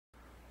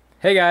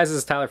Hey guys, this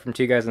is Tyler from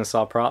Two Guys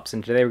Install Props,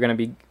 and today we're going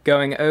to be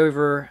going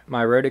over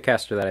my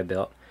Rotocaster that I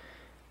built.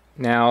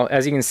 Now,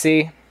 as you can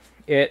see,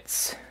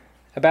 it's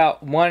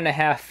about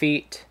 1.5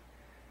 feet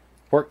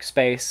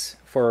workspace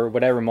for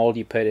whatever mold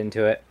you put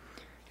into it.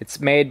 It's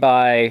made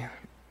by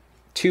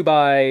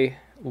 2x1s,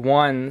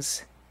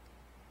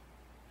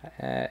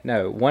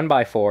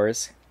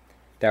 1x4s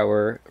that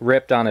were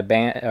ripped on a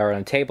band or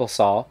on a table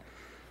saw,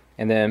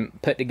 and then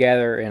put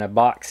together in a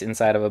box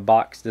inside of a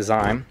box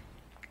design.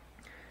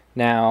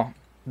 Now,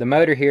 the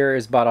motor here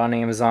is bought on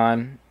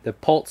Amazon. The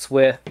pulse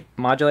width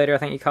modulator, I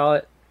think you call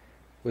it,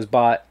 was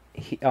bought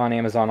on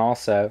Amazon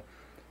also.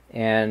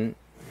 And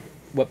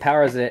what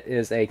powers it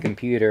is a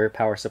computer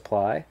power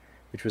supply,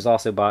 which was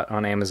also bought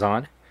on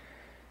Amazon.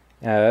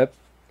 The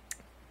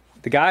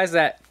guys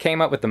that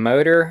came up with the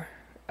motor,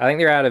 I think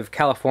they're out of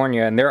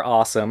California, and they're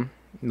awesome.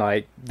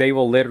 Like, they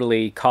will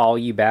literally call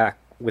you back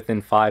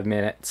within 5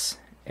 minutes,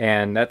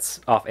 and that's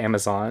off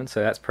Amazon,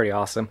 so that's pretty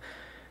awesome.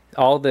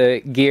 All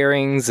the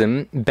gearings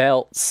and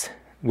belts,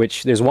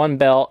 which there's one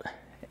belt,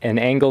 an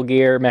angle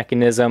gear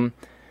mechanism,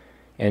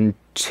 and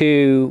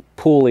 2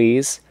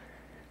 pulleys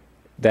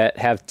that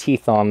have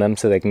teeth on them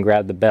so they can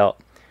grab the belt.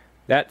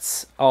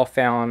 That's all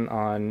found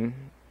on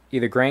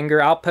either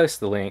Granger. I'll post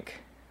the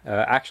link.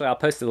 Actually, I'll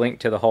post the link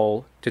to the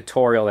whole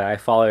tutorial that I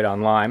followed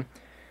online.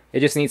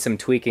 It just needs some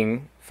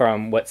tweaking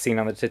from what's seen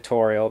on the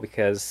tutorial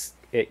because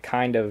it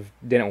kind of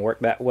didn't work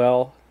that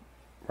well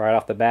right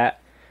off the bat.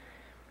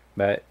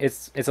 But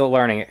it's a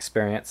learning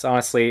experience.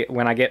 Honestly,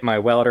 when I get my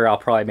welder, I'll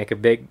probably make a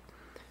big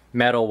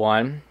metal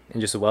one and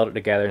just weld it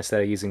together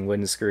instead of using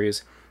wooden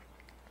screws.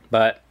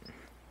 But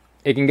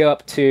it can go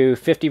up to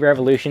 50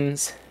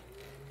 revolutions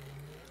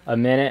a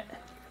minute.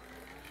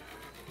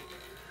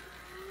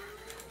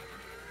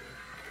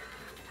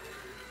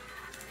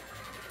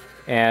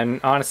 And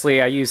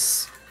honestly, I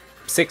use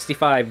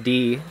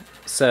 65D,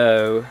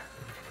 so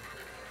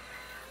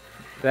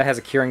that has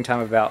a curing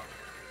time of about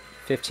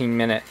 15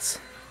 minutes.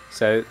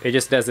 So it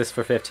just does this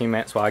for 15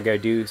 minutes while I go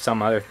do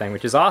some other thing,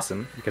 which is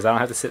awesome because I don't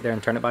have to sit there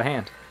and turn it by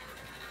hand.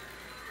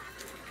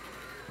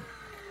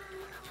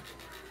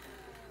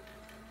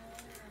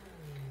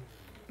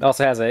 It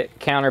also has a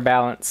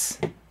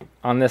counterbalance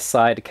on this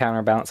side to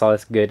counterbalance all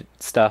this good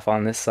stuff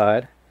on this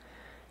side.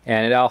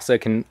 And it also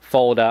can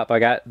fold up. I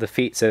got the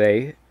feet so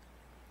they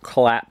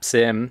collapse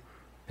in,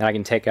 and I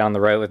can take it on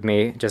the road with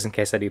me just in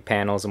case I do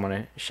panels and want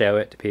to show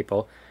it to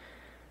people.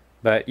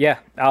 But yeah,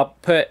 I'll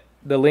put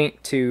the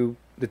link to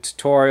the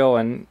tutorial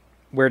and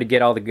where to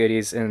get all the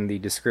goodies in the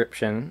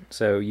description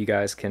so you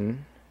guys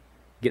can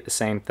get the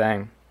same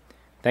thing.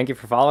 Thank you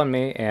for following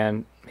me,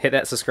 and hit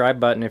that subscribe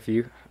button if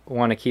you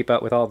want to keep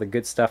up with all the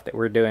good stuff that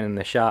we're doing in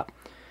the shop.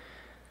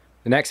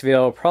 The next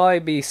video will probably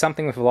be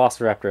something with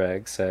velociraptor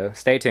eggs, so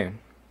stay tuned.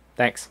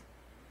 Thanks.